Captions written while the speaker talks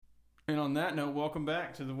And on that note, welcome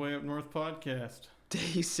back to the Way Up North podcast.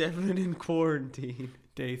 Day 7 in quarantine.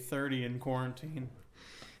 Day 30 in quarantine.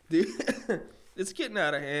 Dude, it's getting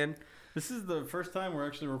out of hand. This is the first time we're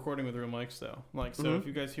actually recording with real mics, though. If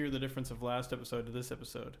you guys hear the difference of last episode to this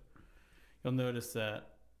episode, you'll notice that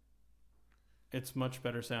it's much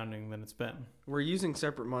better sounding than it's been. We're using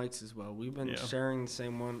separate mics as well. We've been sharing the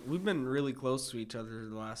same one. We've been really close to each other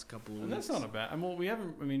the last couple of weeks. And that's not a bad.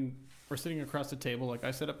 We're sitting across the table. Like,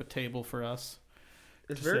 I set up a table for us.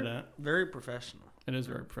 It's very professional. It is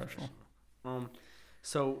very professional.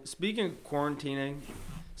 So, speaking of quarantining,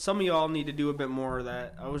 some of y'all need to do a bit more of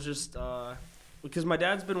that. I was just, because my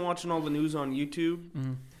dad's been watching all the news on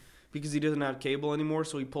YouTube because he doesn't have cable anymore,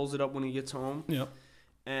 so he pulls it up when he gets home. Yep.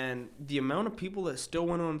 And the amount of people that still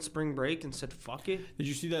went on spring break and said, fuck it. Did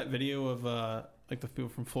you see that video of, the people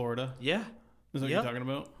from Florida? Yeah. Is that what you're talking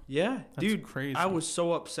about? Yeah. That's dude, crazy. I was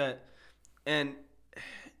so upset. And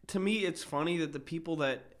to me, it's funny that the people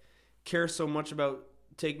that care so much about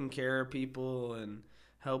taking care of people and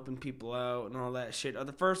helping people out and all that shit are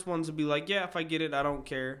the first ones to be like, yeah, if I get it, I don't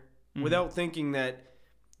care. Without thinking that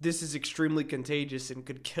this is extremely contagious and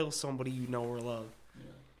could kill somebody you know or love.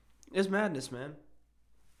 Yeah. It's madness, man.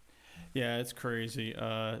 Yeah, it's crazy.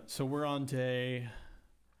 So we're on day...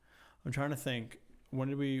 I'm trying to think. When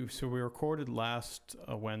did we... So we recorded last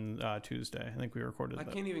Tuesday. I think we recorded... I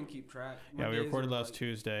can't even keep track. We recorded last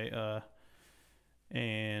Tuesday.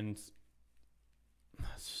 And...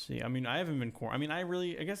 Let's see. I mean, I haven't been quarantined.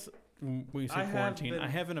 I guess when we say quarantine, I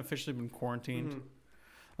haven't officially been quarantined. Mm-hmm.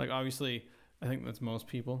 Like, obviously, I think that's most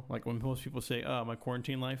people. Like, when most people say, oh, my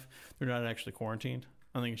quarantine life, they're not actually quarantined.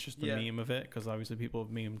 I think it's just the meme of it, because obviously people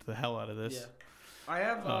have memed the hell out of this. Yeah.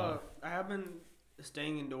 I have been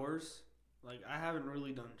staying indoors. Like, I haven't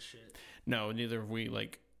really done shit. No, neither have we.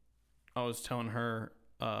 Like, I was telling her,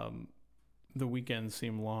 the weekends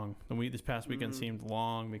seemed long. This past weekend seemed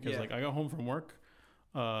long because, like, I got home from work,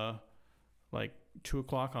 like 2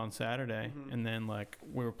 o'clock on Saturday, and then, like,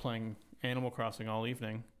 we were playing Animal Crossing all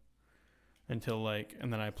evening until, like,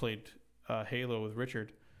 and then I played Halo with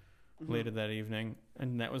Richard later that evening,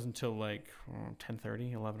 and that was until like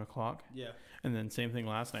 10:30, 11 o'clock. Yeah. And then same thing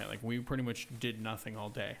last night. Like, we pretty much did nothing all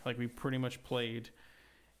day. Like, we pretty much played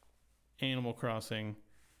Animal Crossing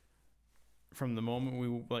from the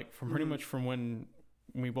moment pretty much from when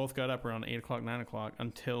we both got up around 8 o'clock, 9 o'clock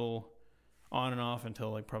until on and off until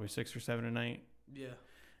like probably 6 or 7 at night. Yeah.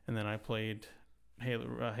 And then I played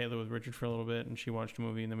Halo with Richard for a little bit, and she watched a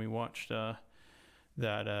movie, and then we watched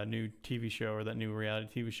that new TV show, or that new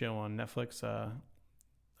reality TV show on Netflix,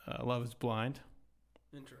 Love is Blind.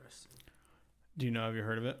 Interesting. Have you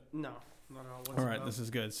heard of it? No. All right, this is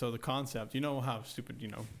good. So the concept, you know how stupid,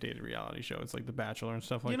 dated reality show, it's like The Bachelor and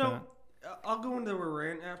stuff like that. I'll go into a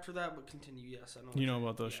rant after that, but continue. Yes, I know. You know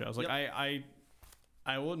about those shows. Like, I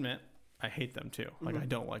will admit, I hate them too. Like, I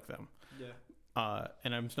don't like them. Yeah.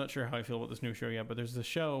 And I'm not sure how I feel about this new show yet, but there's a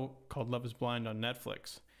show called Love is Blind on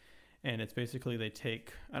Netflix. And it's basically they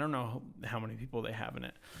take, I don't know how many people they have in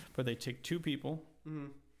it, but they take two people and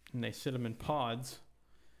they sit them in pods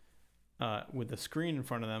with a screen in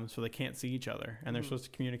front of them so they can't see each other. And they're supposed to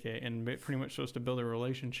communicate and pretty much supposed to build a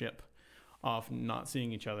relationship off not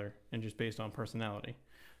seeing each other and just based on personality.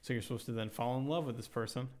 So you're supposed to then fall in love with this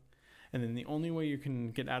person. And then the only way you can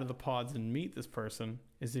get out of the pods and meet this person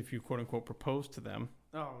is if you quote unquote propose to them.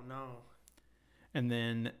 Oh, no. And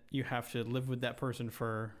then you have to live with that person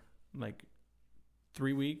for like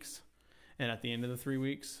 3 weeks, and at the end of the 3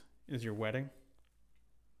 weeks is your wedding.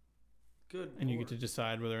 Good. And you get to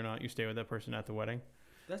decide whether or not you stay with that person at the wedding.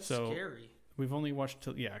 That's scary. We've only watched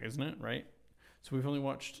isn't it right? So we've only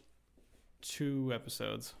watched 2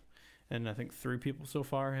 episodes, and I think 3 people so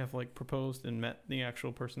far have like proposed and met the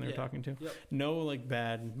actual person they were talking to. Yep. No, like,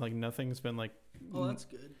 bad, like, nothing's been like. Oh, that's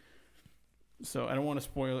good. So I don't want to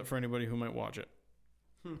spoil it for anybody who might watch it,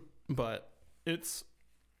 but it's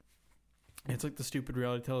like the stupid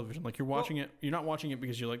reality television. Like, you're watching it. You're not watching it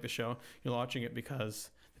because you like the show. You're watching it because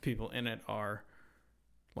the people in it are,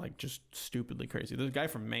 like, just stupidly crazy. There's a guy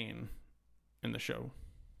from Maine in the show.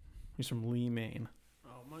 He's from Lee, Maine.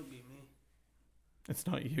 Oh, it might be me. It's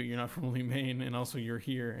not you. You're not from Lee, Maine. And also, you're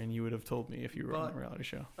here, and you would have told me if you were on a reality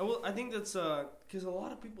show. Well, I think that's because a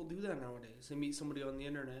lot of people do that nowadays. They meet somebody on the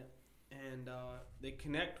internet, and they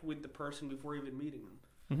connect with the person before even meeting them.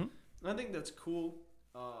 Mm-hmm. And I think that's cool.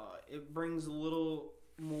 It brings a little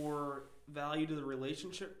more value to the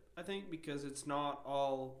relationship, I think, because it's not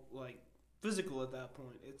all like physical at that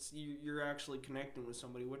point. It's you're actually connecting with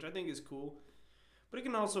somebody, which I think is cool. But it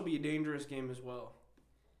can also be a dangerous game as well.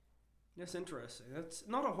 That's interesting. That's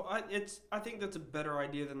not I think that's a better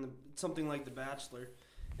idea than something like The Bachelor,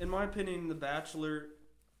 in my opinion, The Bachelor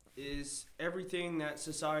is everything that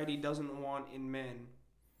society doesn't want in men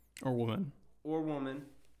or woman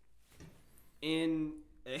in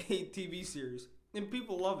a TV series, and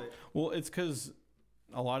people love it. Well, it's because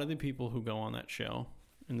a lot of the people who go on that show,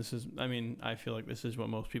 and this is, I mean, I feel like this is what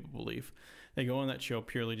most people believe. They go on that show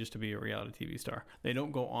purely just to be a reality TV star. They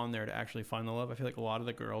don't go on there to actually find the love. I feel like a lot of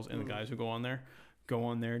the girls and the guys who go on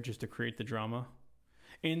there just to create the drama.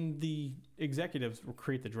 And the executives will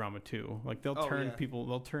create the drama too. Like they'll turn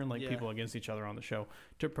people against each other on the show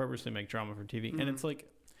to purposely make drama for TV. And it's like,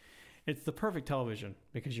 it's the perfect television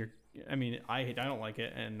because I don't like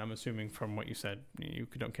it, and I'm assuming from what you said, you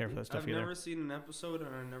don't care for that stuff either. I've never seen an episode,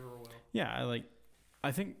 and I never will. Yeah,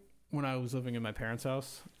 I think when I was living in my parents'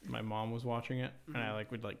 house, my mom was watching it, and I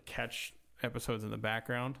would catch episodes in the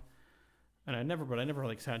background, and I never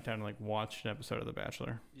sat down and watched an episode of The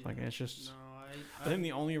Bachelor. Yeah. It's just, I think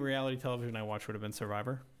the only reality television I watched would have been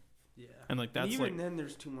Survivor. Yeah, and that's even then,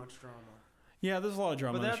 there's too much drama. Yeah, there's a lot of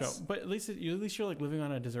drama on the show, but at least you're living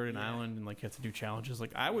on a deserted island and you have to do challenges.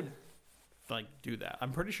 I would do that.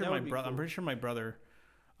 I'm pretty sure my brother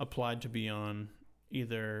applied to be on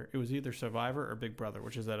either Survivor or Big Brother,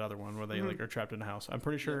 which is that other one where they are trapped in a house. I'm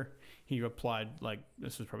pretty sure he applied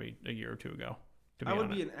this was probably a year or two ago. I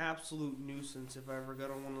would be an absolute nuisance if I ever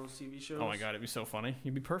got on one of those TV shows. Oh my god, it'd be so funny.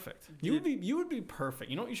 You'd be perfect. You would be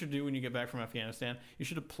perfect. You know what you should do when you get back from Afghanistan? You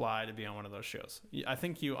should apply to be on one of those shows.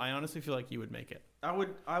 I honestly feel like you would make it. I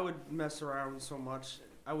would mess around so much.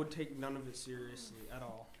 I would take none of it seriously at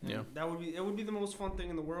all. And it would be the most fun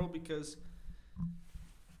thing in the world because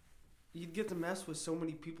you'd get to mess with so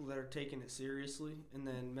many people that are taking it seriously and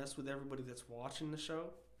then mess with everybody that's watching the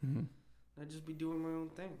show. Mm-hmm. I'd just be doing my own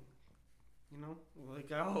thing.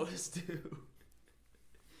 Like I always do.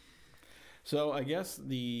 So I guess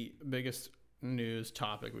the biggest news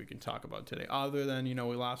topic we can talk about today, other than,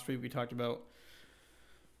 last week we talked about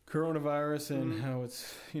coronavirus and how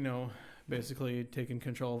it's, basically taking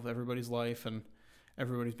control of everybody's life and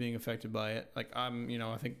everybody's being affected by it.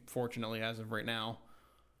 I think fortunately as of right now,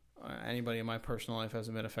 anybody in my personal life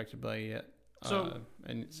hasn't been affected by it yet. So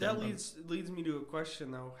that leads me to a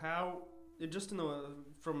question though. How, just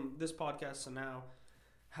from this podcast to now,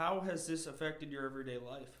 how has this affected your everyday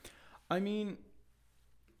life?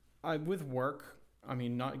 With work,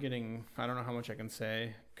 not getting, I don't know how much I can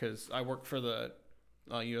say because I work for the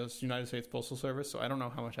United States Postal Service, so I don't know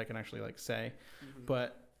how much I can actually say. Mm-hmm.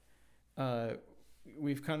 But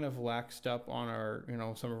we've kind of laxed up on our,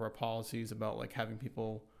 some of our policies about having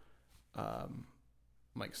people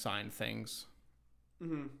sign things.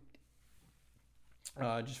 Mm-hmm.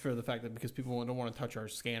 Just for the fact that because people don't want to touch our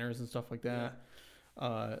scanners and stuff like that.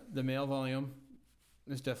 Yeah. The mail volume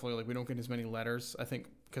is definitely we don't get as many letters. I think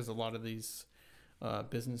because a lot of these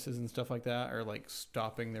businesses and stuff like that are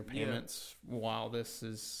stopping their payments while this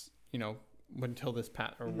is until this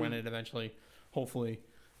when it eventually hopefully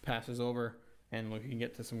passes over and we can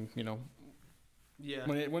get to some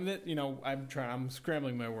I'm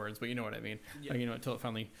scrambling my words, but you know what I mean. Yeah. Until it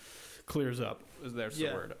finally clears up. There's the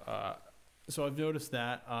word. So I've noticed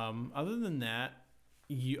that. Other than that,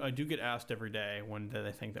 I do get asked every day when do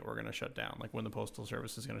they think that we're going to shut down, when the Postal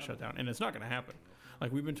Service is going to shut down, and it's not going to happen.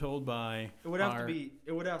 We've been told by it would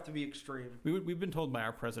have to be extreme. We've been told by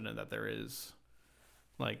our president that there is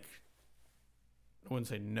I wouldn't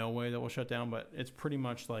say no way that we'll shut down, but it's pretty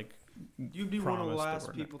much you'd be one of the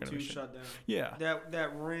last people to shut down. Yeah,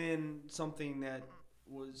 that ran something that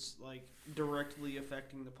was directly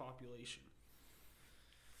affecting the population.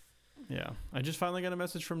 Yeah, I just finally got a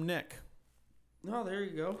message from Nick. No, there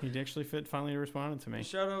you go. He actually finally responded to me.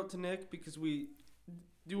 Shout out to Nick because we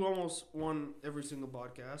do almost one every single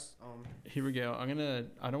podcast. Here we go.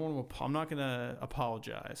 I'm not gonna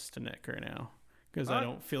apologize to Nick right now because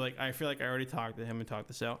I feel like I already talked to him and talked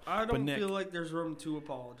this out. I don't feel like there's room to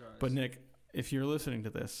apologize. But Nick, if you're listening to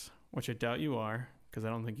this, which I doubt you are, because I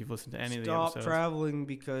don't think you've listened to any of the episodes. Stop traveling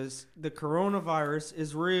because the coronavirus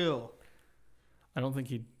is real. I don't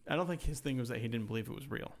think his thing was that he didn't believe it was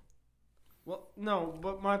real. Well, no,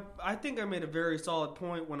 but I think I made a very solid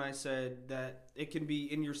point when I said that it can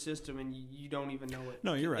be in your system and you don't even know it.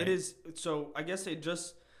 No, you're right. It is. So I guess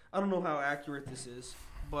I don't know how accurate this is,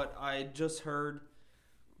 but I just heard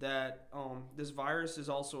that this virus is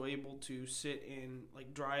also able to sit in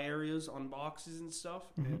dry areas on boxes and stuff,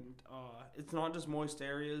 and it's not just moist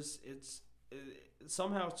areas. It's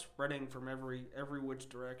somehow spreading from every which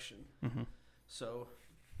direction. Mm-hmm. So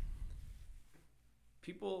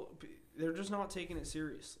people, they're just not taking it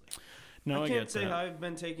seriously. No, I can't say I've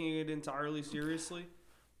been taking it entirely seriously,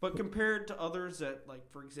 but compared to others that,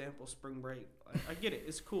 for example, spring break, I get it.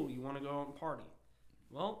 It's cool. You want to go out and party.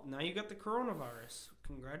 Well, now you got the coronavirus.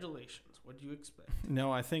 Congratulations. What do you expect?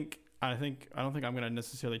 No, I don't think I'm going to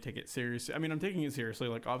necessarily take it seriously. I mean, I'm taking it seriously.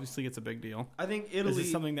 Like, obviously, it's a big deal. I think Italy. This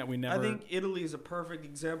is something that we never. I think Italy is a perfect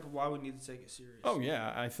example of why we need to take it seriously. Oh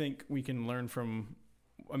yeah, I think we can learn from.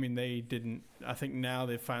 I mean, they didn't. I think now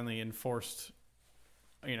they've finally enforced.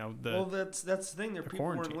 Well, that's the thing. People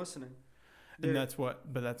quarantine. weren't listening. And that's where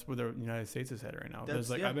the United States is headed right now.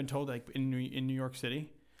 There's I've been told, like in New York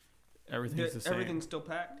City, everything's the same. Everything's still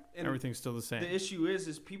packed. And everything's still the same. The issue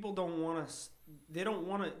is people don't want to. They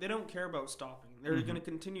don't care about stopping. They're going to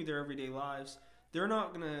continue their everyday lives. They're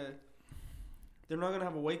not gonna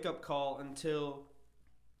have a wake up call until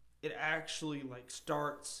it actually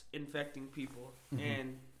starts infecting people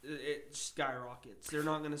and it skyrockets. They're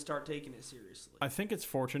not going to start taking it seriously. I think it's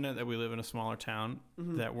fortunate that we live in a smaller town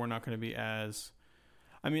that we're not going to be as.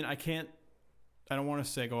 I mean, I don't want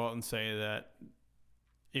to go out and say that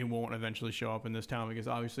it won't eventually show up in this town because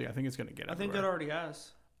obviously I think it's going to get everywhere. I think it already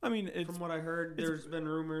has. I mean, from what I heard, there's been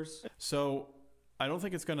rumors. So I don't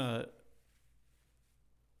think it's going to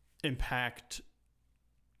impact,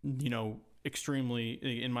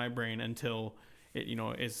 extremely in my brain until it,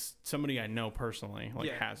 is somebody I know personally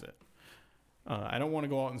has it. I don't want to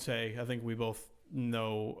go out and say I think we both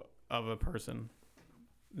know of a person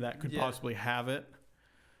that could possibly have it.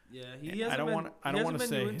 Yeah, I don't want to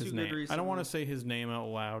say his name. I don't want to say his name out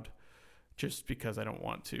loud, just because I don't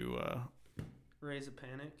want to raise a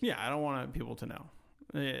panic. Yeah, I don't want people to know.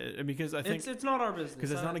 Because I think it's not our business.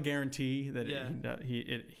 Because it's not a guarantee that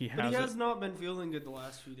he has. But he has not been feeling good the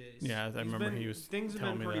last few days. Yeah, I remember he was. Things have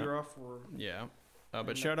been pretty rough for him. Yeah,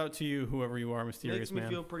 but shout out to you, whoever you are, mysterious man.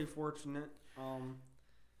 Makes me feel pretty fortunate.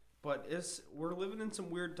 But we're living in some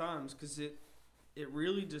weird times because it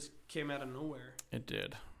really just came out of nowhere. It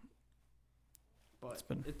did. But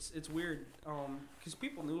it's weird because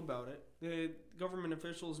people knew about it. The government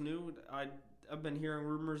officials knew. I've been hearing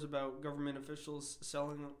rumors about government officials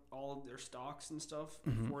selling all of their stocks and stuff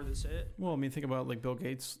before this hit. Well, I mean, think about Bill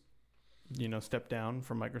Gates, stepped down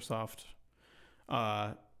from Microsoft,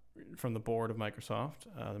 from the board of Microsoft.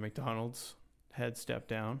 The McDonald's head stepped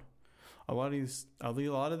down. A lot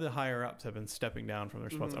of the higher ups have been stepping down from their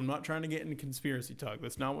spots. I'm not trying to get into conspiracy talk.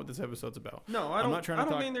 That's not what this episode's about. No, I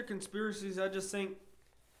don't mean they're conspiracies. I just think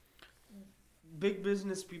big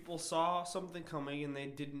business people saw something coming and they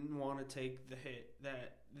didn't want to take the hit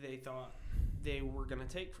that they thought they were going to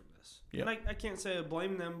take from this. Yep. And I can't say I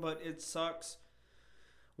blame them, but it sucks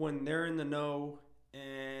when they're in the know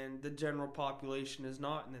and the general population is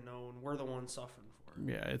not in the know and we're the ones suffering for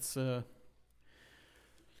it. Yeah, it's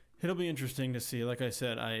it'll be interesting to see. Like I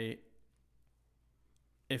said,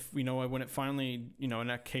 when it finally, in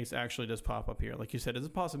that case actually does pop up here, like you said, it's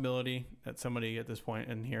a possibility that somebody at this point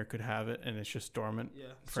in here could have it and it's just dormant. Yeah.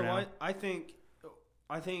 So now. I think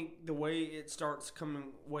the way it starts coming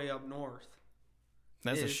way up north.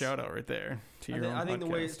 That's a shout out right there to your own podcast. I think the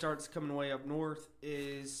way it starts coming way up north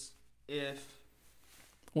is if.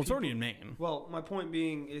 Well, it's already in Maine. Well, my point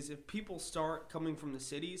being is if people start coming from the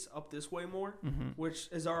cities up this way more, which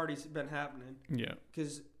has already been happening. Yeah.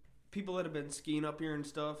 Because people that have been skiing up here and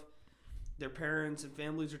stuff, their parents and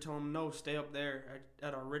families are telling them, no, stay up there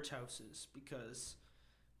at our rich houses because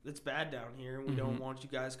it's bad down here and we don't want you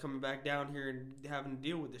guys coming back down here and having to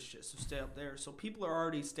deal with this shit. So stay up there. So people are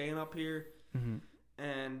already staying up here.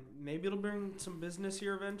 And maybe it'll bring some business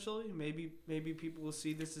here eventually. Maybe people will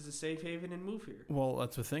see this as a safe haven and move here. Well,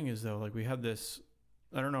 that's the thing is, though, we have this...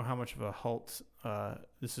 I don't know how much of a halt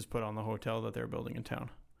this has put on the hotel that they're building in town.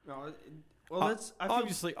 No, well,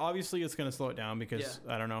 obviously it's going to slow it down because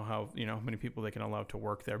I don't know how many people they can allow to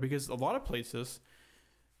work there. Because a lot of places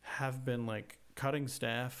have been, cutting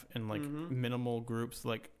staff in, minimal groups.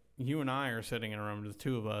 Like, you and I are sitting in a room, the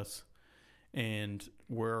two of us, and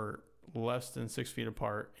we're... less than 6 feet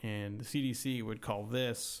apart, and the CDC would call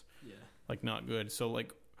this not good. So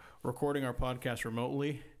recording our podcast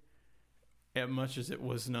remotely, as much as it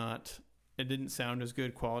didn't sound as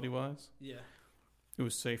good quality wise. Yeah, it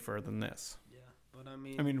was safer than this. Yeah, but I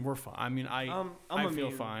mean we're fine. I mean, I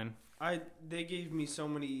feel fine. They gave me so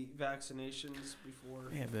many vaccinations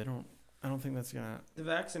before. Yeah, but I don't think that's gonna. The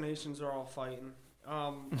vaccinations are all fighting. I'm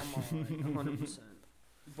all right, 100%.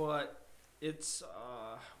 But it's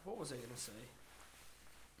what was I gonna say?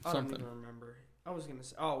 I don't even remember. I was gonna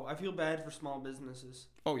say, I feel bad for small businesses.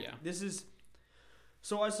 Oh yeah.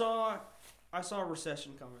 So I saw a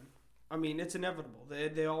recession coming. I mean, it's inevitable.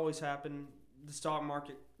 They always happen. The stock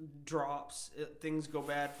market drops. Things go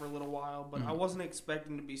bad for a little while, but I wasn't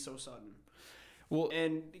expecting to be so sudden. Well,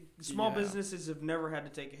 and small businesses have never had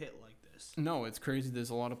to take a hit like this. No, it's crazy. There's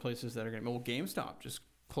a lot of places that are going to... Well, GameStop just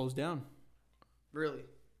closed down. Really?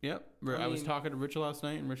 Yep. I was talking to Rich last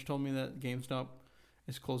night, and Rich told me that GameStop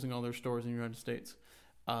is closing all their stores in the United States.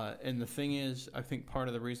 And the thing is, I think part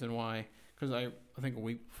of the reason why, because I think a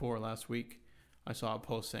week before last week, I saw a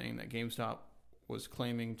post saying that GameStop was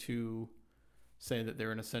claiming to say that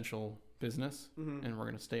they're an essential business and we're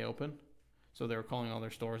going to stay open. So they were calling all their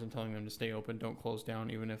stores and telling them to stay open, don't close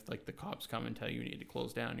down, even if like the cops come and tell you need to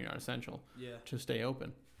close down, you're not essential. Yeah. To stay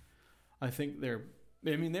open. I think they were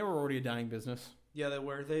already a dying business. Yeah, they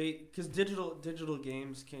were. Because digital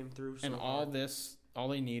games came through. So and all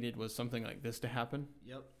they needed was something like this to happen.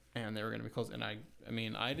 Yep. And they were going to be closed. And I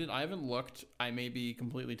haven't looked. I may be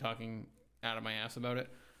completely talking out of my ass about it,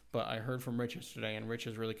 but I heard from Rich yesterday, and Rich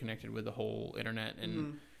is really connected with the whole internet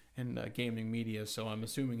and gaming media, so I'm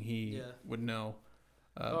assuming he would know.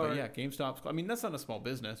 But yeah, GameStop's. I mean, that's not a small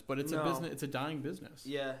business, but it's a business. It's a dying business.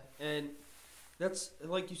 Yeah, and that's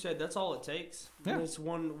like you said. That's all it takes. Yeah. And it's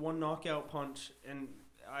one knockout punch, and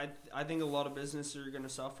I think a lot of businesses are going to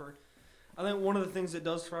suffer. I think one of the things that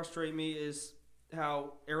does frustrate me is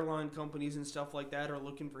how airline companies and stuff like that are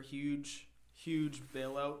looking for huge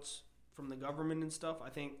bailouts from the government and stuff. I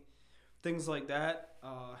think things like that,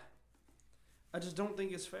 I just don't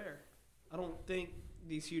think it's fair. I don't think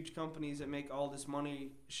these huge companies that make all this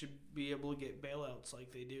money should be able to get bailouts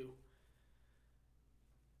like they do.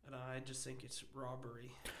 And I just think it's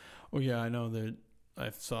robbery. Well, yeah, I know that I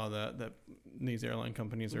saw that these airline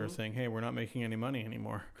companies are saying, hey, we're not making any money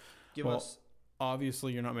anymore.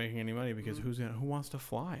 Obviously you're not making any money because who wants to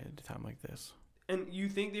fly at a time like this? And you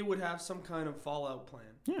think they would have some kind of fallout plan?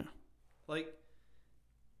 Yeah. Like,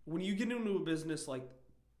 when you get into a business like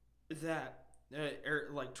that,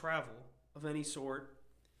 like travel of any sort,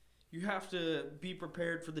 you have to be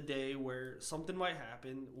prepared for the day where something might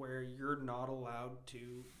happen where you're not allowed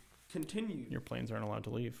to continue. Your planes aren't allowed to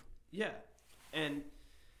leave. Yeah. And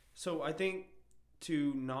so I think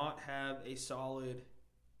to not have a solid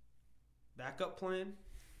backup plan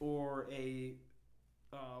or a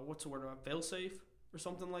fail-safe or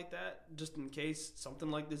something like that, just in case something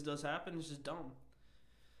like this does happen, is just dumb.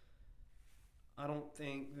 I don't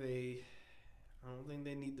think they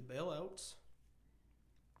need the bailouts.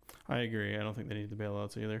 I agree. I don't think they need the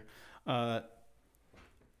bailouts either. I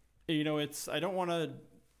don't want to,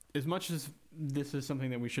 as much as this is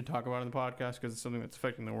something that we should talk about in the podcast because it's something that's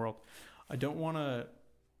affecting the world, I don't want to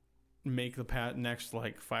make the next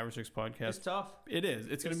like 5 or 6 podcasts. It's tough. It is.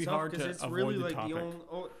 It's going to be hard to avoid really the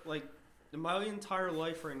topic. My entire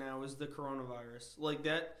life right now is the coronavirus. Like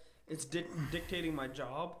that, it's dictating my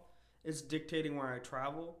job. It's dictating where I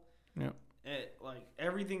travel. Yeah.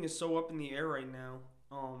 Everything is so up in the air right now.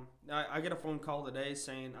 I get a phone call today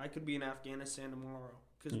saying I could be in Afghanistan tomorrow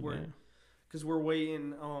because we're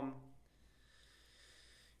waiting.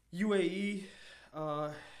 UAE,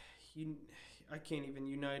 I can't even,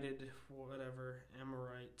 United, whatever,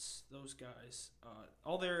 Emirates, those guys.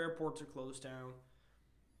 All their airports are closed down,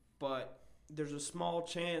 but there's a small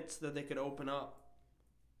chance that they could open up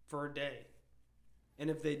for a day. And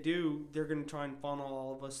if they do, they're going to try and funnel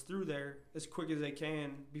all of us through there as quick as they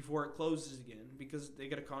can before it closes again because they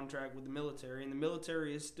get a contract with the military. And the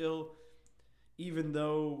military is still, even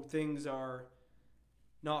though things are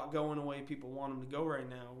not going the way people want them to go right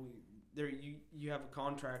now, you have a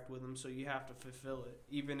contract with them, so you have to fulfill it.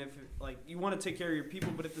 Even if you want to take care of your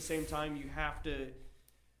people, but at the same time you have to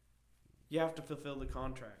fulfill the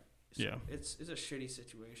contract. So yeah, it's a shitty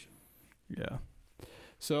situation. Yeah.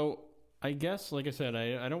 So I guess, like I said,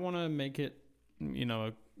 I don't want to make it, a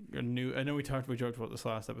new. I know we joked about this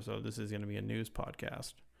last episode. This is going to be a news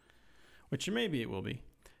podcast, which maybe it will be.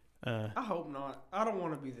 I hope not. I don't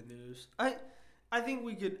want to be the news. I think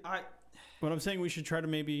we could. What I'm saying, we should try to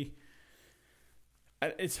maybe.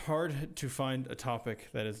 It's hard to find a topic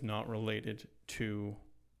that is not related to,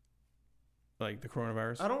 like, the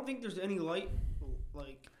coronavirus. I don't think there's any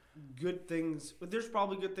good things. But there's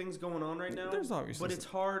probably good things going on right now. There's obviously, but it's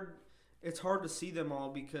hard. It's hard to see them all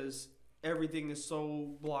because everything is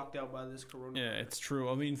so blocked out by this coronavirus. Yeah, it's true.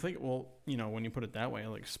 I mean, when you put it that way,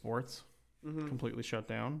 like sports completely shut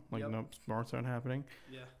down. Like, no sports aren't happening.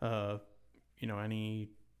 Yeah.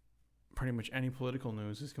 Pretty much any political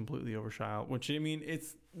news is completely overshadowed, which, I mean,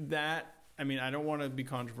 it's that. I mean, I don't want to be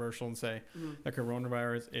controversial and say the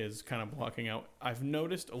coronavirus is kind of blocking out. I've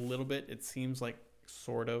noticed a little bit, it seems like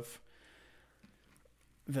sort of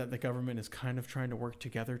that the government is kind of trying to work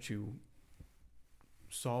together to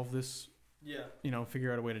solve this. Yeah.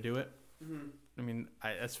 Figure out a way to do it. Mm-hmm.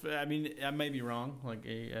 I mean, I may be wrong. Like,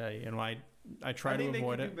 I try to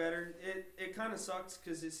avoid it. I think they could do better. It kind of sucks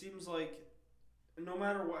because it seems like no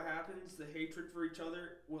matter what happens, the hatred for each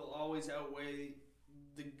other will always outweigh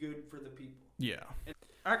the good for the people. Yeah.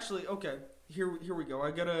 Actually, okay. Here we go.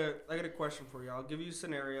 I got a question for you. I'll give you a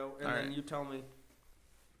scenario, and then you tell me.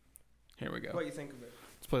 Here we go. What you think of it?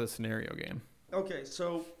 Let's play the scenario game. Okay,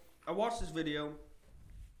 so I watched this video.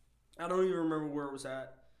 I don't even remember where it was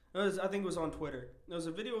at. I think it was on Twitter. There was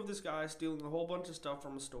a video of this guy stealing a whole bunch of stuff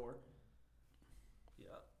from a store.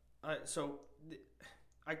 Yeah.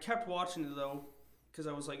 I kept watching it though, because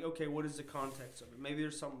I was like, okay, what is the context of it? Maybe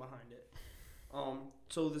there's something behind it.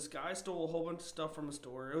 So this guy stole a whole bunch of stuff from a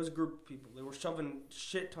store. It was a group of people. They were shoving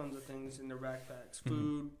shit tons of things in their backpacks.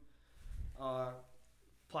 Food,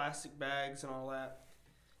 plastic bags, and all that.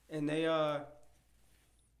 And they,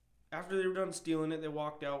 after they were done stealing it, they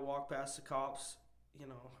walked past the cops,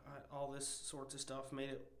 all this sorts of stuff.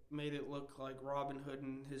 Made it look like Robin Hood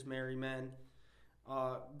and his merry men.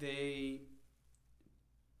 They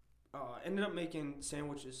ended up making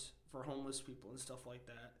sandwiches for homeless people and stuff like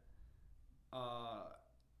that.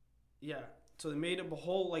 So they made up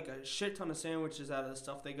a shit ton of sandwiches out of the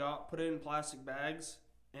stuff they got, put it in plastic bags,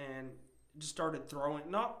 and just started throwing,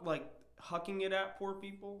 not like hucking it at poor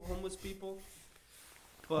people, homeless people,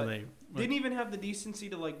 but they didn't even have the decency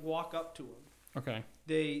to like walk up to them. Okay.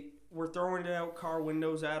 They were throwing it out car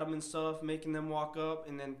windows at them and stuff, making them walk up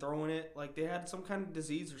and then throwing it like they had some kind of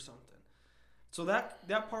disease or something. So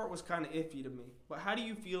that part was kind of iffy to me. But how do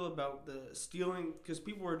you feel about the stealing? Because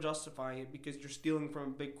people were justifying it because you're stealing from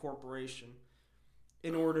a big corporation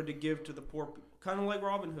in order to give to the poor people, kind of like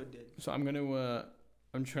Robin Hood did. So I'm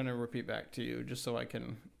trying to repeat back to you just so I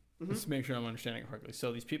can just make sure I'm understanding it correctly.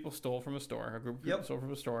 So these people stole from a store. A group of people stole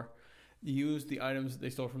from a store. They used the items that they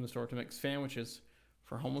stole from the store to make sandwiches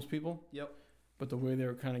for homeless people. Yep. But the way they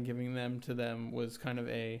were kind of giving them to them was kind of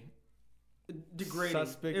a degrading.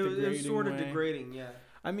 It was sort of degrading, yeah.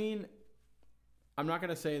 I mean, I'm not going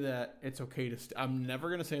to say that it's okay to I'm never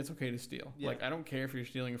going to say it's okay to steal. Yeah. Like, I don't care if you're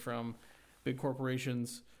stealing from big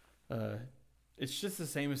corporations. It's just the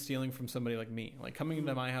same as stealing from somebody like me. Like, coming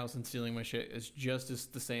into my house and stealing my shit is just as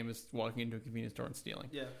the same as walking into a convenience store and stealing.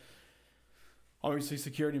 Yeah. Obviously,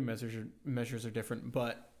 security measures are different,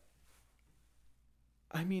 but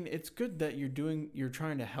I mean, it's good that you're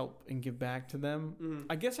trying to help and give back to them. Mm-hmm.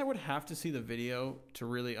 I guess I would have to see the video to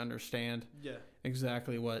really understand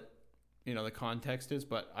exactly what, the context is,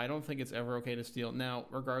 but I don't think it's ever okay to steal. Now,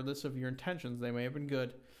 regardless of your intentions, they may have been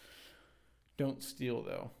good. Don't steal,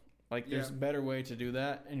 though. Like, there's a better way to do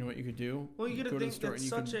that, and what you could do. Well, you gotta think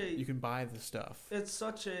that's you can buy the stuff. It's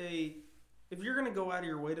such a... If you're gonna go out of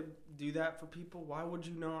your way to do that for people, why would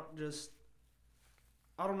you not just...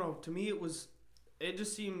 I don't know. To me, it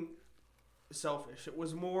just seemed selfish. It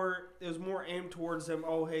was more aimed towards them.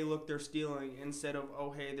 Oh, hey, look, they're stealing, instead of,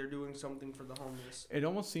 oh, hey, they're doing something for the homeless. It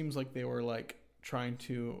almost seems like they were like trying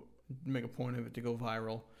to make a point of it to go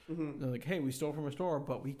viral. Mm-hmm. They're like, hey, we stole from a store,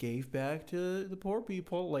 but we gave back to the poor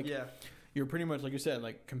people. Like, you're pretty much, like you said,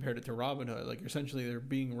 like, compared it to Robin Hood. Like, essentially, they're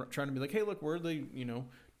trying to be like, hey, look, we're the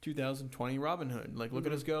 2020 Robin Hood. Like, look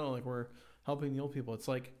at us go. Like, we're helping the old people. It's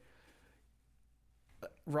like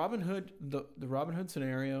Robin Hood, the Robin Hood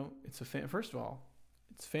scenario. It's first of all,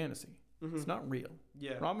 it's fantasy. Mm-hmm. It's not real.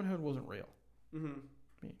 Yeah, Robin Hood wasn't real. Mm-hmm.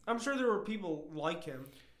 I'm sure there were people like him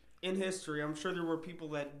in history. I'm sure there were people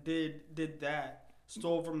that did that,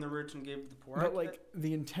 stole from the rich and gave to the poor. But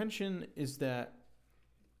the intention is that.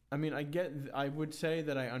 I mean, I would say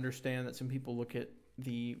that I understand that some people look at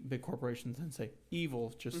the big corporations and say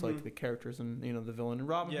evil, just like the characters and the villain in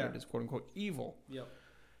Robin Hood is quote unquote evil. Yep.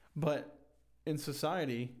 But in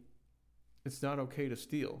society, it's not okay to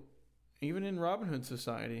steal. Even in Robin Hood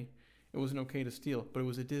society, it wasn't okay to steal, but it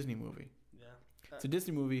was a Disney movie. Yeah. It's a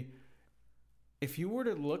Disney movie. If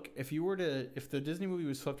the Disney movie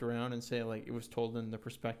was flipped around and say like it was told in the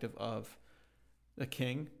perspective of the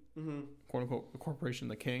king, quote unquote, the corporation,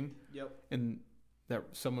 the king, and that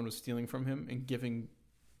someone was stealing from him and giving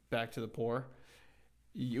back to the poor,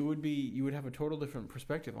 you would have a total different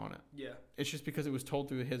perspective on it. Yeah. It's just because it was told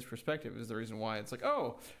through his perspective is the reason why it's like,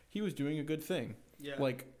 oh, he was doing a good thing. Yeah.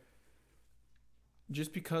 Like,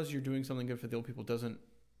 just because you're doing something good for the old people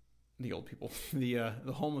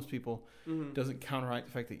the homeless people doesn't counteract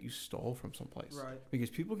the fact that you stole from someplace. Right. Because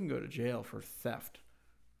people can go to jail for theft.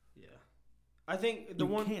 Yeah. I think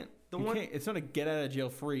it's not a get out of jail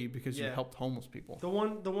free because you helped homeless people. The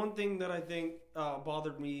one thing that I think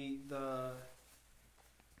bothered me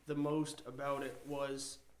the most about it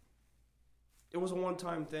was a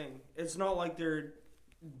one-time thing. It's not like they're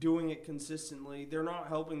doing it consistently. They're not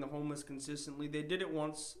helping the homeless consistently. They did it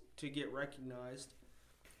once to get recognized,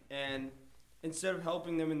 and instead of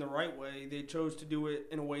helping them in the right way, they chose to do it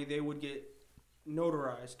in a way they would get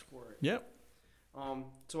notarized for it. Yep.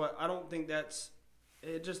 So I don't think that's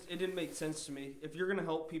it didn't make sense to me. If you're gonna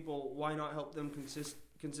help people, why not help them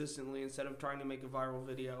consistently instead of trying to make a viral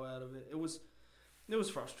video out of it? It was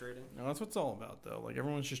frustrating. No, that's what it's all about, though. Like,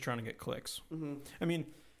 everyone's just trying to get clicks. Mm-hmm. I mean,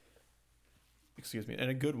 excuse me, in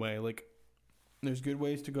a good way. Like, there's good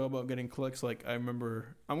ways to go about getting clicks. Like, I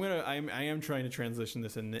remember, I am trying to transition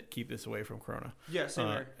this and keep this away from Corona. Yeah, same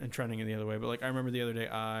here. And trending in the other way. But, like, I remember the other day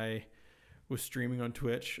I was streaming on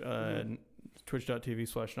Twitch,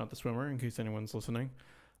 twitch.tv/notttheswimmer, in case anyone's listening.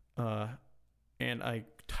 And I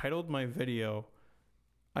titled my video,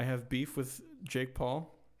 I have beef with Jake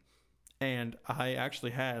Paul. And I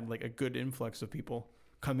actually had, like, a good influx of people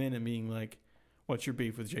come in and being like, what's your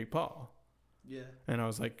beef with Jake Paul? Yeah. And I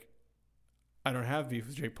was like, I don't have beef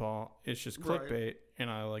with Jake Paul. It's just clickbait. Right.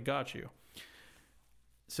 And I, like, got you.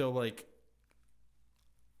 So, like,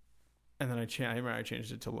 and then I remember I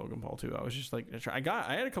changed it to Logan Paul, too. I was just like,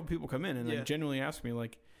 I had a couple people come in and like, genuinely ask me,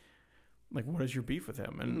 like, what is your beef with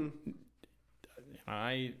him? And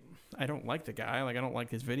I don't like the guy. Like, I don't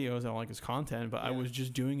like his videos. I don't like his content. But I was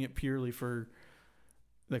just doing it purely for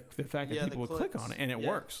the fact that people would click on it. And it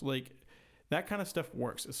works. Like, that kind of stuff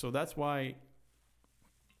works. So that's why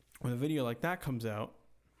when a video like that comes out,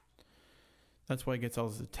 that's why it gets all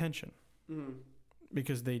this attention. Mm-hmm.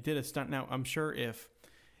 Because they did a stunt. Now, I'm sure if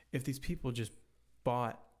these people just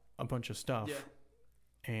bought a bunch of stuff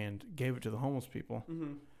and gave it to the homeless people,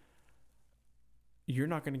 you're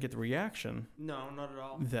not going to get the reaction. No, not at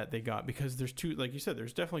all. That they got, because there's two, like you said,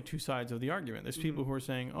 there's definitely two sides of the argument. There's people who are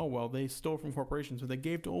saying, oh, well, they stole from corporations, but they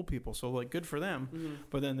gave to old people. So, like, good for them.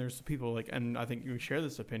 But then there's people like, and I think you share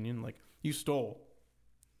this opinion, like, you stole.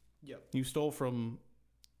 Yep. You stole from,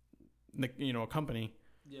 a company.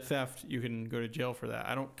 Yeah. Theft, you can go to jail for that.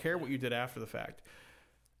 I don't care what you did after the fact.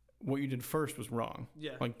 What you did first was wrong.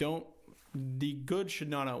 Yeah. Like, the good should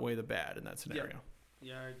not outweigh the bad in that scenario.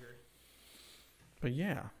 Yeah, I agree. But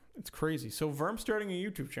yeah, it's crazy. So Verm's starting a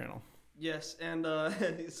YouTube channel. Yes, and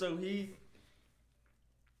so he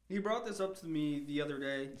brought this up to me the other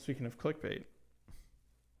day. Speaking of clickbait.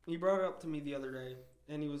 He brought it up to me the other day,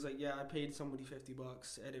 and he was like, yeah, I paid somebody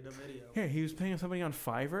 $50 to edit a video. Yeah, he was paying somebody on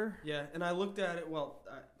Fiverr? Yeah, and I looked at it,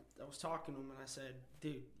 I was talking to him, and I said,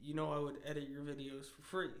 dude, I would edit your videos for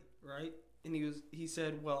free, right? And he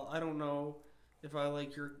said, well, I don't know if I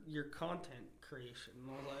like your content creation.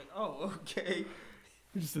 And I was like, oh, okay.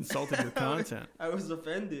 You just insulted your content. I was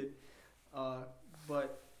offended.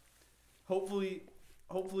 But hopefully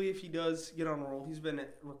if he does get on a roll, he's been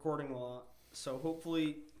recording a lot. So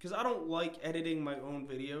hopefully, because I don't like editing my own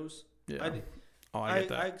videos. Yeah. I get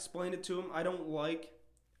that. I explained it to him. I don't like,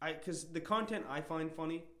 because the content I find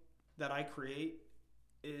funny that I create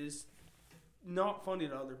is not funny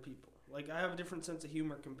to other people. Like, I have a different sense of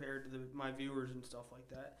humor compared to my viewers and stuff like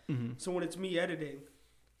that. Mm-hmm. So when it's me editing,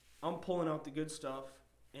 I'm pulling out the good stuff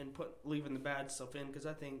and leaving the bad stuff in, because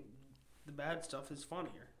I think the bad stuff is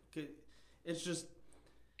funnier. It's just,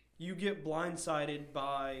 you get blindsided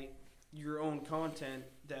by your own content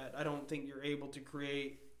that I don't think you're able to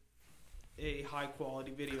create a high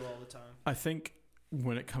quality video all the time. I think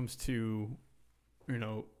when it comes to,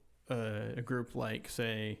 a group like,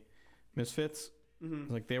 say, Misfits,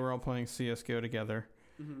 like, they were all playing CSGO together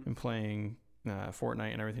and playing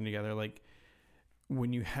Fortnite and everything together. Like,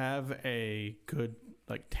 when you have a good,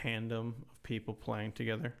 like, tandem of people playing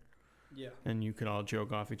together, and you can all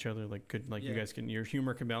joke off each other, like, good, like, you guys your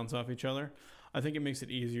humor can bounce off each other. I think it makes it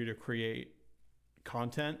easier to create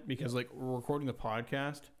content, because like, recording the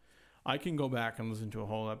podcast, I can go back and listen to a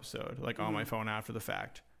whole episode, like, on my phone after the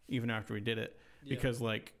fact, even after we did it, because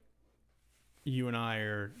like, you and I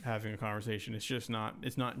are having a conversation. It's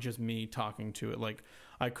not just me talking to it. Like,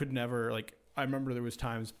 I could never, like, I remember there was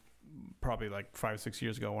times probably like 5-6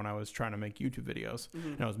 years ago when I was trying to make YouTube videos,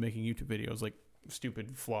 and I was making YouTube videos, like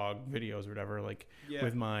stupid vlog videos or whatever, like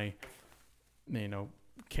with my,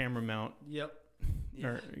 camera mount. Yep.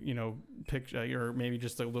 Or, picture, or maybe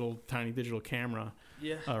just a little tiny digital camera,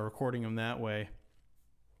 recording them that way.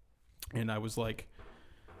 And I was like,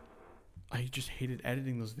 I just hated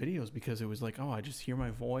editing those videos, because it was like, I just hear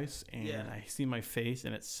my voice and I see my face,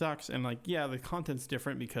 and it sucks. And like, the content's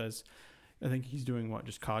different, because I think he's doing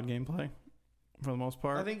just COD gameplay for the most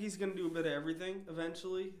part. I think he's going to do a bit of everything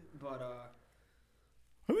eventually, but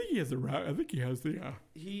I think he has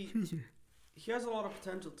he has a lot of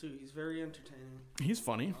potential too. He's very entertaining. He's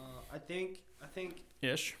funny. I think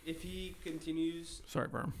ish. If he continues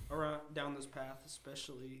around down this path,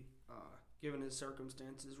 especially given his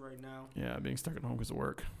circumstances right now. Yeah, being stuck at home because of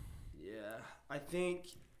work. Yeah, I think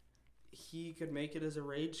he could make it as a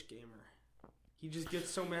rage gamer. he just gets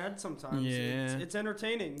so mad sometimes. Yeah. It's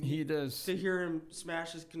entertaining. He does. To hear him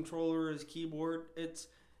smash his controller, his keyboard, it's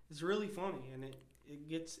really funny, and it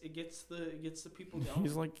gets the people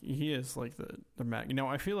going. He is like the Mac. You know,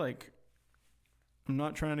 I feel like I'm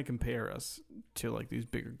not trying to compare us to like these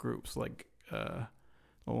bigger groups like the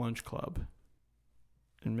Lunch Club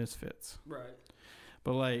and Misfits. Right.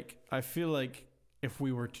 But like I feel like if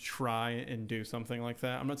we were to try and do something like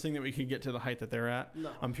that, I'm not saying that we could get to the height that they're at.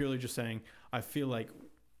 No. I'm purely just saying I feel like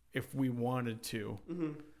if we wanted to,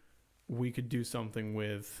 we could do something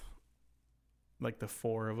with like the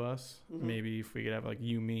four of us. Maybe if we could have like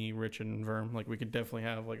you, me, Rich, and Verm, like we could definitely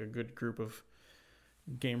have like a good group of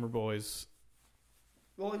gamer boys.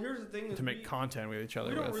 Well, here's the thing: to make content with each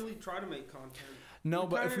other. We don't really try to make content. No,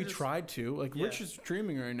 but if we tried to, like Rich is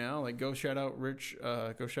streaming right now. Like go shout out Rich.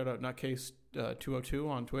 Go shout out Nutcase 202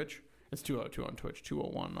 on Twitch. It's 202 on Twitch.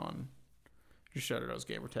 201 on. Just shout out his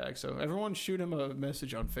gamer tag. So everyone shoot him a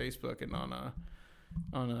message on Facebook and on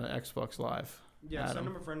Xbox Live. Yeah, send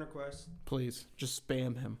him a friend request. Please, just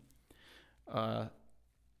spam him.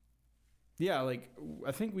 Yeah, like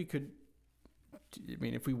I think we could. I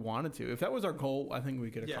mean, if we wanted to, if that was our goal, I think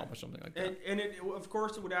we could accomplish something like that. And of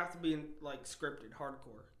course, it would have to be like scripted,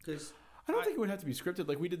 hardcore. Because I don't think it would have to be scripted.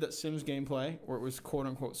 Like we did that Sims gameplay where it was quote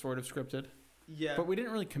unquote sort of scripted. Yeah. But we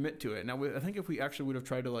didn't really commit to it. Now, I think if we actually would have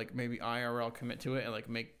tried to like maybe IRL commit to it and like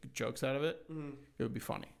make jokes out of it, it would be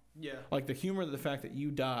funny. Yeah. Like the humor, the fact that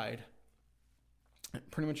you died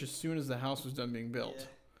pretty much as soon as the house was done being built.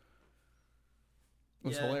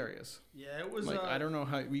 Was hilarious. Yeah, it was like I don't know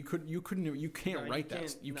how you can't write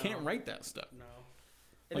that. You can't write that stuff. No.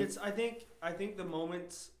 And like, I think the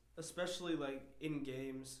moments, especially like in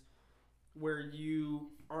games where you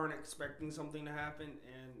aren't expecting something to happen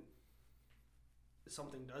and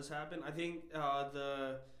something does happen. I think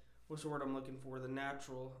what's the word I'm looking for? The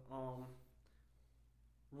natural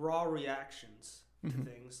raw reactions to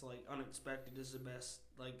things, like unexpected is the best.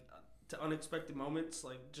 Like to unexpected moments,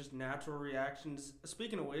 like just natural reactions.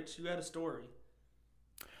 Speaking of which, you had a story.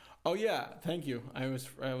 Oh yeah, thank you. I was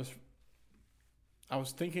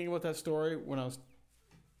thinking about that story when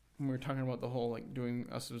we were talking about the whole like doing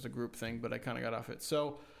us as a group thing, but I kind of got off it.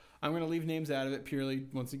 So I'm going to leave names out of it purely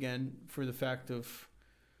once again for the fact of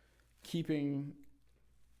keeping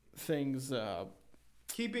things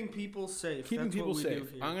keeping people safe. Keeping people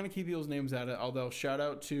safe. I'm going to keep people's names out of it. Although shout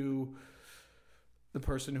out to the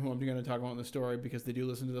person who I'm going to talk about in the story because they do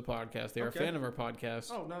listen to the podcast. They are a fan of our podcast.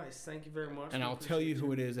 Oh, nice. Thank you very much. And I'll tell you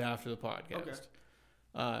who it is after the podcast.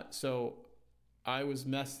 Okay. So I was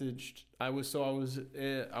messaged. I was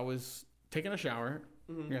taking a shower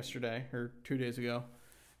yesterday or 2 days ago,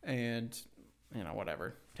 and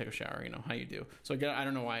whatever, take a shower. You know how you do. So I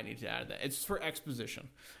don't know why I need to add that. It's for exposition.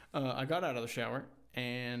 I got out of the shower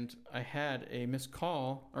and I had a missed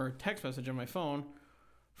call or a text message on my phone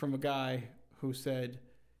from a guy who said,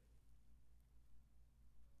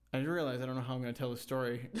 I realize I don't know how I'm going to tell the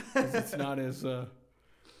story because it's not as, like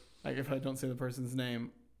if I don't say the person's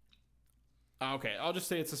name. Okay, I'll just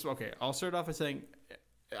say it's this. Okay, I'll start off by saying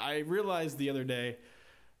I realized the other day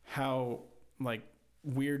how like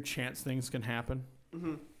weird chance things can happen.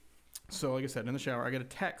 So like I said, in the shower, I got a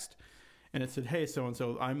text and it said, hey,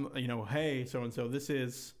 so-and-so, hey, so-and-so, this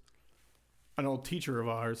is an old teacher of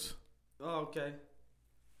ours. Oh, okay.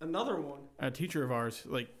 Another one. A teacher of ours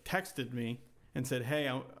like texted me and said, "Hey,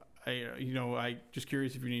 I just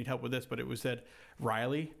curious if you need help with this." But it was said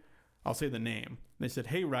Riley. I'll say the name. They said,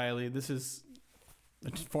 "Hey, Riley, this is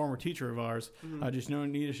a former teacher of ours. I just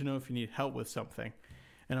needed to know if you need help with something."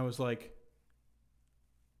 And I was like,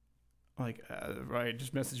 I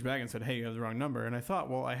just messaged back and said, "Hey, you have the wrong number." And I thought,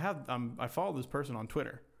 well, I follow this person on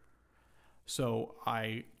Twitter, so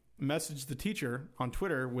I messaged the teacher on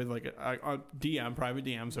Twitter with like a DM, private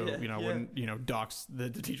DM. So, wouldn't, dox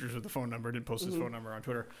the teachers with the phone number, didn't post his phone number on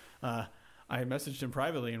Twitter. I messaged him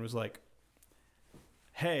privately and was like,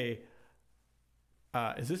 hey,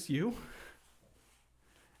 is this you?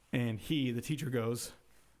 And the teacher goes,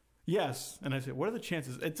 yes. And I said, what are the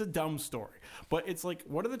chances? It's a dumb story, but it's like,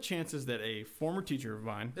 what are the chances that a former teacher of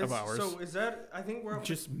ours. So is that, I think we're up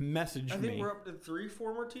just messaged me. I think we're up to 3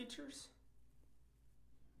 former teachers.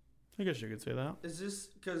 I guess you could say that. Is this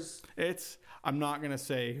because I'm not going to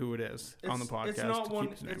say who it is on the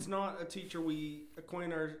podcast. It's not a teacher we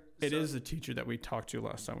acquaint our. It is a teacher that we talked to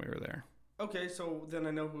last time we were there. Okay, so then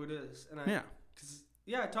I know who it is. And I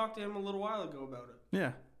talked to him a little while ago about it.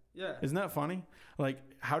 Yeah. Yeah. Isn't that funny? Like,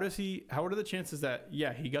 how are the chances that,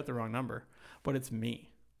 he got the wrong number, but it's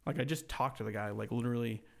me? Like, I just talked to the guy, like,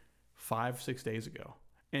 literally 5-6 days ago,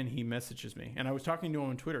 and he messages me. And I was talking to him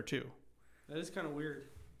on Twitter, too. That is kind of weird.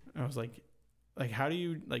 I was like, like, how do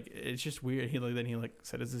you, like, it's just weird. Then he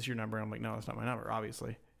said, "Is this your number?" I'm like, "No, that's not my number,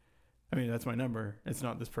 obviously. I mean, that's my number. It's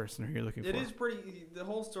not this person who you're looking for." It is the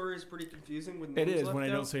whole story is pretty confusing with It names is when I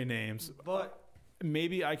left don't out, say names. But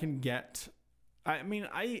maybe I can get, I mean,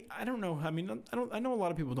 I don't know. I mean, I know a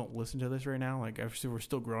lot of people don't listen to this right now. Like, obviously we're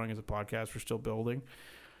still growing as a podcast. We're still building.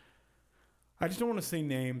 I just don't want to say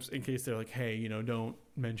names in case they're like, "Hey, you know, don't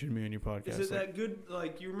mention me on your podcast." Is it that good?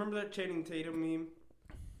 Like, you remember that Channing Tatum meme?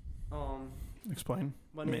 Explain.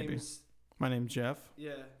 My Maybe. name's Jeff.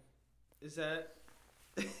 Yeah. Is that?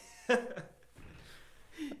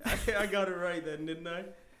 I got it right then, didn't I?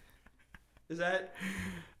 Is that?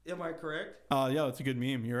 Am I correct? Yeah, that's a good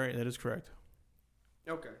meme. You're right. That is correct.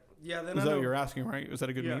 Okay. Yeah. Then Is that what you're asking, right? Was that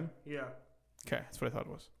a good meme? Yeah. Okay, that's what I thought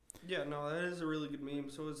it was. Yeah. No, that is a really good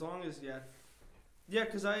meme. So as long as yeah,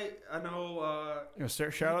 because I know.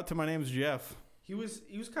 Shout out to my name's Jeff. He was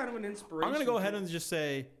kind of an inspiration. I'm gonna go ahead and just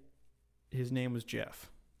say his name was Jeff.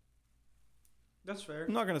 That's fair.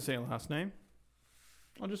 I'm not gonna say a last name.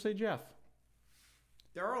 I'll just say Jeff.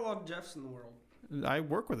 There are a lot of Jeffs in the world. I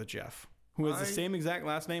work with a Jeff who has the same exact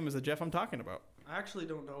last name as the Jeff I'm talking about. I actually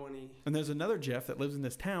don't know any. And there's another Jeff that lives in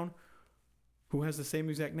this town who has the same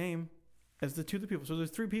exact name as the two other people. So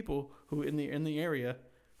there's 3 people who in the area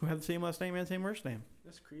who have the same last name and same first name.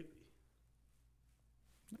 That's creepy.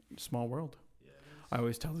 Small world. Yeah. I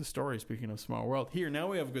always tell this story, speaking of small world. Here, now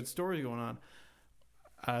we have good stories going on.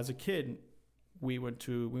 As a kid, we went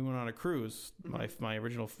on a cruise. Mm-hmm. My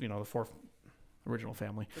original, the original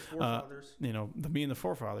family. The forefathers. Me and the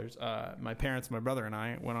forefathers. My parents, my brother, and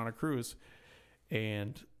I went on a cruise,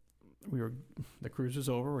 and the cruise was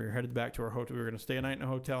over. We were headed back to our hotel. We were going to stay a night in a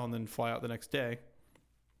hotel and then fly out the next day.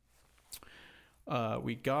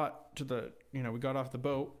 We got off the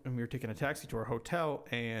boat and we were taking a taxi to our hotel,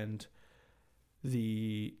 and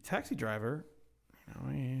the taxi driver,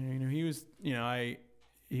 he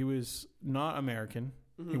was not American.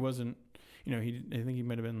 Mm-hmm. He wasn't, I think he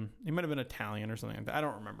might have been Italian or something like that. I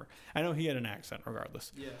don't remember. I know he had an accent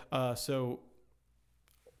regardless. Yeah. So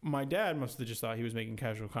my dad must have just thought he was making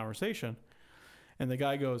casual conversation, and the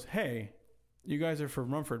guy goes, "Hey, you guys are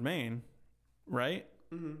from Rumford, Maine, right?"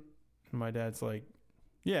 Mm-hmm. And my dad's like,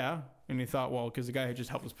 "Yeah." And he thought, well, because the guy had just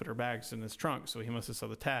helped us put our bags in his trunk, so he must have saw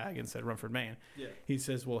the tag and said Rumford, Maine. Yeah. He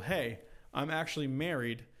says, "Well, hey, I'm actually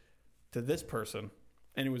married to this person,"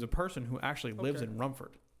 and it was a person who actually lives in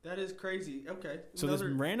Rumford. That is crazy. Okay. So this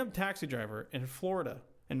random taxi driver in Florida,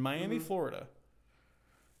 in Miami, mm-hmm. Florida,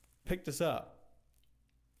 picked us up,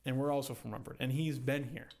 and we're also from Rumford, and he's been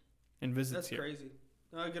here and visits here. That's crazy.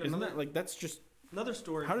 Now I get Isn't that like that's just another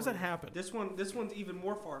story? How does that happen? This one's even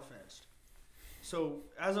more far fetched. So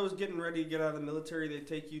as I was getting ready to get out of the military, they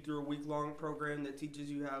take you through a week-long program that teaches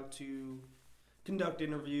you how to conduct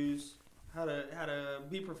interviews, how to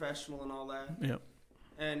be professional and all that. Yep.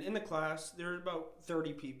 And in the class, there's about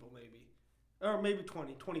 30 people maybe. Or maybe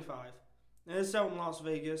 20, 25. And it's out in Las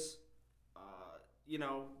Vegas.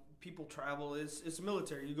 People travel. It's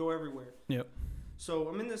military. You go everywhere. Yep. So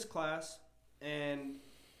I'm in this class, and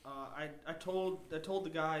I told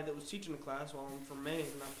the guy that was teaching the class, well, I'm from Maine,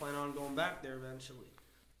 and I plan on going back there eventually.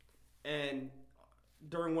 And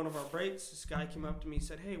during one of our breaks, this guy came up to me and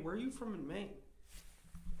said, "Hey, where are you from in Maine?"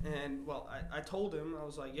 And, well, I told him. I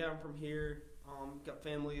was like, "Yeah, I'm from here. Got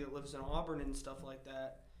family that lives in Auburn and stuff like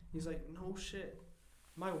that." He's like, "No shit.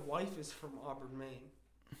 My wife is from Auburn, Maine."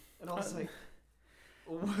 And I was like,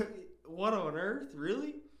 what on earth?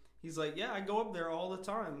 Really? He's like, "Yeah, I go up there all the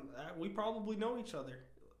time. We probably know each other.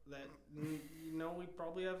 We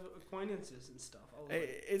probably have acquaintances and stuff."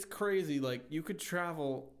 It's crazy. Like, you could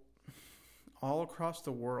travel all across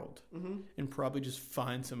the world mm-hmm. and probably just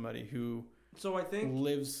find somebody who I think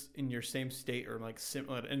lives in your same state or like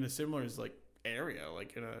in a similar like area,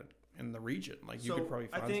 like in the region. Like, you could probably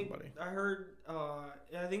find somebody. I heard.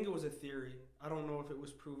 I think it was a theory. I don't know if it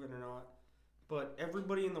was proven or not. But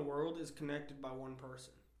everybody in the world is connected by one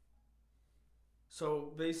person.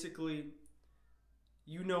 So basically,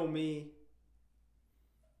 you know me,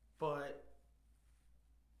 but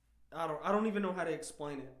I don't even know how to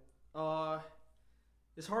explain it.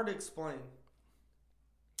 It's hard to explain.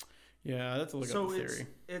 Yeah, that's a look up the theory.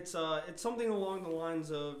 It's something along the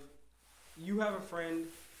lines of, you have a friend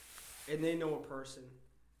and they know a person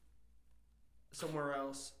somewhere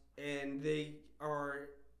else, and they are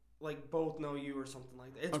like both know you or something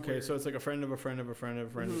like that. It's okay, weird. So it's like a friend of a friend of a friend of a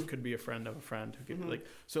friend. Mm-hmm. This could be a friend of a friend who could mm-hmm.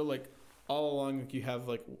 like all along, like, you have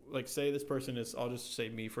like say this person is, I'll just say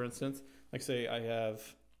me for instance. Like, say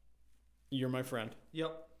you're my friend.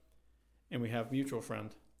 Yep. And we have mutual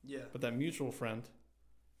friend. Yeah. But that mutual friend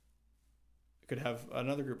could have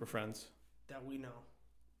another group of friends that we know.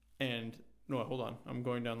 And No, hold on. I'm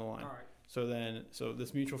going down the line. All right. So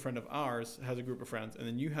this mutual friend of ours has a group of friends, and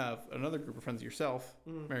then you have another group of friends yourself,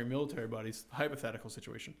 married military buddies, hypothetical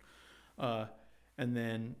situation. And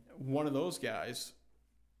then one of those guys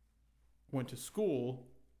went to school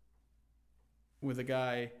with a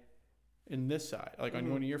guy in this side, like on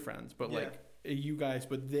one of your friends, but like you guys,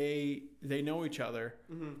 but they know each other,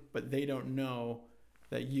 but they don't know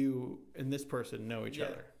that you and this person know each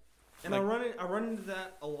other. And like, I run into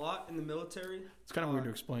that a lot in the military. It's kind of weird to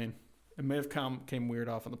explain. It may have came weird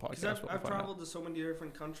off on the podcast. I've traveled to so many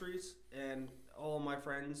different countries, and all of my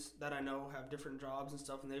friends that I know have different jobs and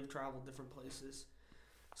stuff, and they've traveled different places.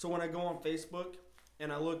 So when I go on Facebook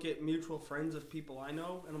and I look at mutual friends of people I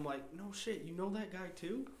know, and I'm like, no shit, you know that guy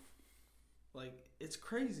too? Like, it's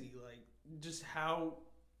crazy. Like, just how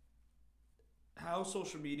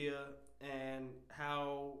social media and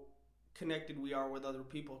how connected we are with other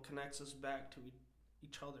people connects us back to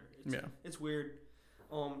each other. It's weird.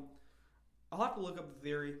 I'll have to look up the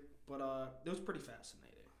theory, but it was pretty fascinating.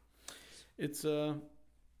 It's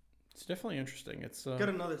definitely interesting. It's got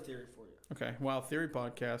another theory for you. Okay, wow, theory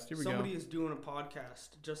podcast. Here we go. Somebody is doing a podcast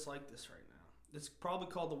just like this right now. It's probably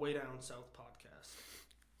called the Way Down South podcast.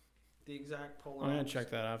 The exact polar. I'm gonna check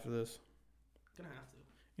that after this. Gonna have to.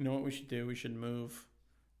 You know what we should do? We should move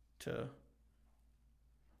to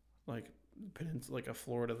like like a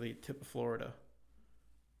Florida, the tip of Florida,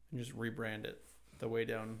 and just rebrand it the Way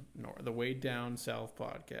Down South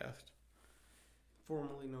podcast.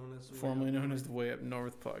 Formerly known as the Way Up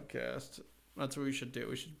North podcast. That's what we should do.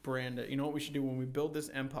 We should brand it. You know what we should do when we build this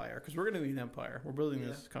empire? Because we're going to be an empire. We're building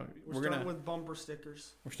this company. We're starting with bumper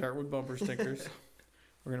stickers. We're starting with bumper stickers.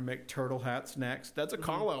 We're going to make turtle hats next. That's a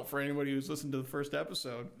call out for anybody who's listened to the first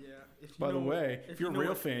episode. Yeah. By the way, if you're a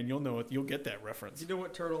real fan, you'll know it. You'll get that reference. You know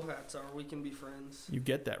what turtle hats are. We can be friends. You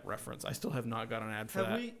get that reference. I still have not got an ad for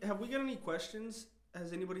that. Have we got any questions?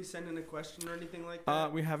 Has anybody sent in a question or anything like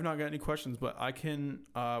that? We have not got any questions, but I can.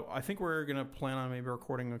 I think we're gonna plan on maybe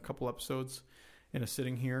recording a couple episodes in a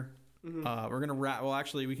sitting here. We're gonna wrap. Well,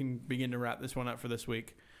 actually, we can begin to wrap this one up for this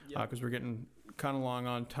week because we're getting kind of long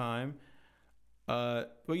on time. But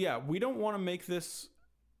yeah, we don't want to make this,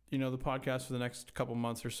 the podcast for the next couple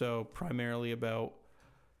months or so primarily about,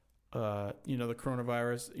 the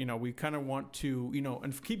coronavirus. We kind of want to,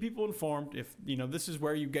 and keep people informed. If this is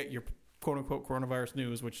where you get your quote unquote coronavirus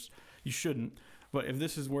news, which you shouldn't, but if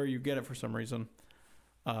this is where you get it for some reason,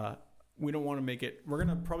 we don't want to make it. We're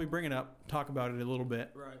gonna probably bring it up, talk about it a little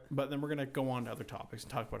bit, right? But then we're gonna go on to other topics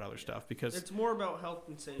and talk about other stuff because it's more about health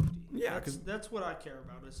and safety. Yeah, that's what I care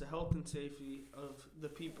about is the health and safety of the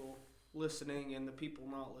people listening and the people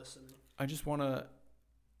not listening. I just want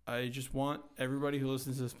everybody who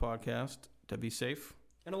listens to this podcast to be safe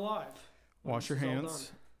and alive. Wash your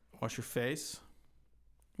hands, wash your face,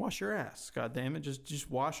 wash your ass. God damn it,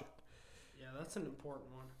 just wash it. Yeah, that's an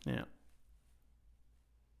important one. Yeah.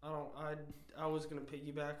 I was gonna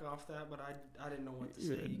piggyback off that, but I didn't know what to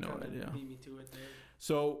say. You had no idea. Beat me to it there.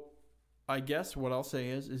 So, I guess what I'll say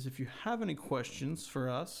is if you have any questions for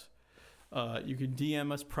us, you can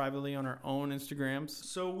DM us privately on our own Instagrams.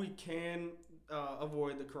 So we can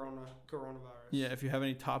avoid the coronavirus. Yeah, if you have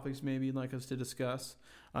any topics maybe you'd like us to discuss,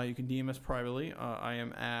 you can DM us privately. I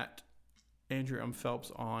am at Andrew M.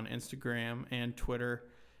 Phelps on Instagram and Twitter,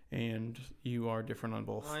 and you are different on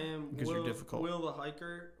both. I am because you're difficult. Will the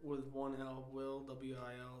Hiker with one L, Will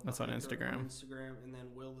WIL. That's on Instagram. And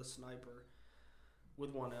then Will the Sniper with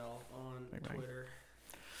one L on Twitter.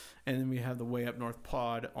 And then we have the Way Up North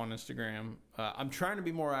Pod on Instagram. I'm trying to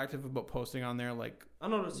be more active about posting on there, like I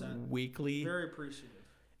noticed that weekly. Very appreciative.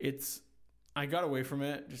 I got away from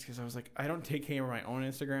it just because I was like, I don't take care of my own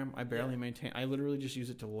Instagram. I barely maintain. I literally just use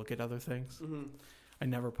it to look at other things. Mm-hmm. I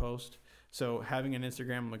never post. So having an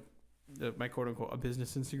Instagram, like my quote unquote a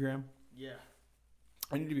business Instagram. Yeah.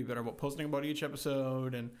 I need to be better about posting about each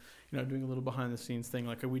episode and doing a little behind the scenes thing.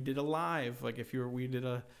 Like we did a live. Like we did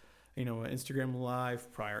a an Instagram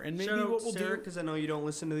live prior. And maybe shout what we'll Sarah, do, because I know you don't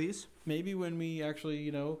listen to these. Maybe when we actually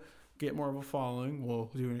get more of a following,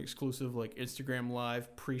 we'll do an exclusive like Instagram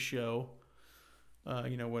live pre-show.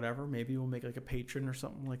 Whatever. Maybe we'll make like a patron or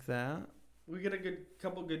something like that. We get a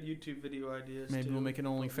couple good YouTube video ideas. Maybe we'll make an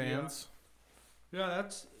OnlyFans. Yeah,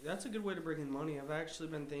 that's a good way to bring in money. I've actually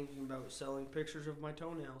been thinking about selling pictures of my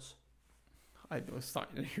toenails. I was thought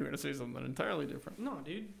you were going to say something entirely different. No,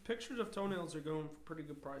 dude. Pictures of toenails are going for pretty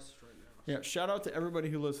good prices right now. Yeah, shout out to everybody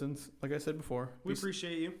who listens. Like I said before. We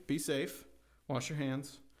appreciate you. Be safe. Wash your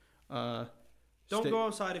hands. Don't go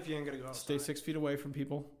outside if you ain't going to go outside. Stay 6 feet away from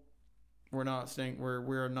people. We're not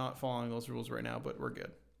following those rules right now, but we're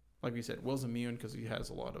good. Like we said, Will's immune because he has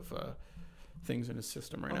a lot of things in his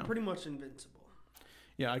system right I'm now. pretty much invincible.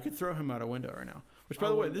 Yeah, I could throw him out a window right now. Which, by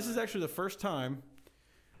the way, this is actually the first time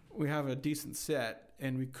we have a decent set,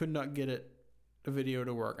 and we could not get a video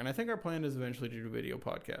to work. And I think our plan is eventually to do a video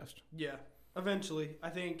podcast. Yeah, eventually. I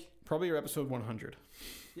think probably your episode 100.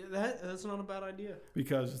 Yeah, that's not a bad idea.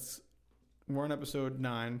 Because we're on episode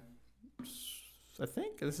 9. I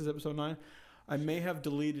think this is episode 9. I may have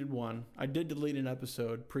deleted one. I did delete an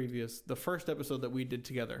episode previous, the first episode that we did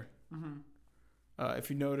together. Mm-hmm.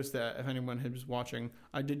 If you notice that, if anyone who's watching,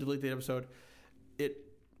 I did delete the episode. It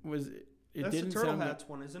That's didn't the Turtle sound Hats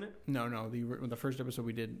one, isn't it? No, the first episode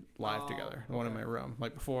we did live together, the one in my room,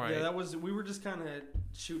 like before. We were just kind of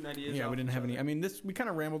shooting ideas. Yeah, we didn't have any. I mean, we kind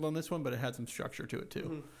of rambled on this one, but it had some structure to it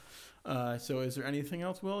too. Mm-hmm. So, is there anything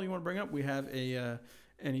else, Will, you want to bring up? We have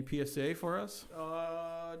any PSA for us?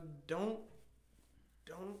 Don't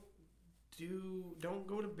go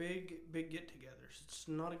to big get-togethers. It's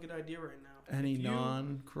not a good idea right now. Any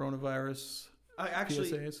non-coronavirus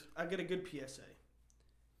PSAs? I got a good PSA.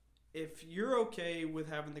 If you're okay with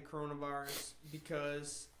having the coronavirus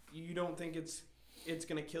because you don't think it's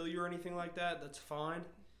going to kill you or anything like that, that's fine.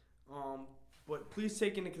 But please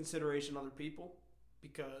take into consideration other people,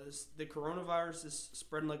 because the coronavirus is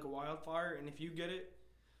spreading like a wildfire, and if you get it,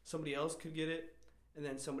 somebody else could get it, and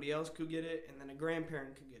then somebody else could get it, and then a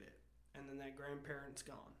grandparent could get it, and then that grandparent's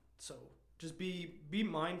gone. So just be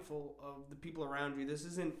mindful of the people around you. This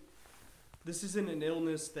isn't an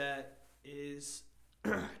illness that is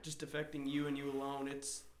just affecting you and you alone.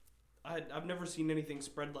 I've never seen anything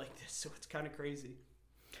spread like this, so it's kind of crazy.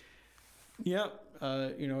 Yeah,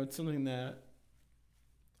 it's something that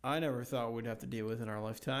I never thought we'd have to deal with in our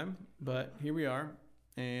lifetime, but here we are,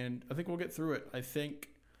 and I think we'll get through it. I think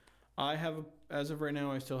as of right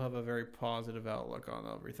now, I still have a very positive outlook on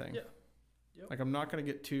everything. Yeah. Yep. Like, I'm not going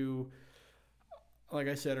to get too, like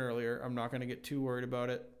I said earlier, I'm not going to get too worried about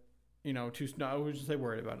it. I would just say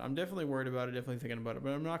worried about it. I'm definitely worried about it, definitely thinking about it,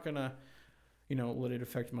 but I'm not going to, let it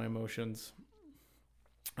affect my emotions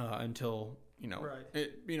until, until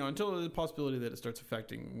the possibility that it starts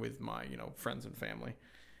affecting with my, friends and family.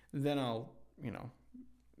 Then I'll,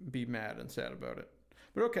 be mad and sad about it.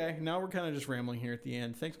 But okay, now we're kind of just rambling here at the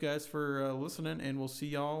end. Thanks, guys, for listening, and we'll see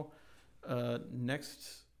y'all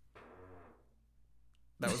next.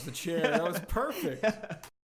 That was the chair. That was perfect.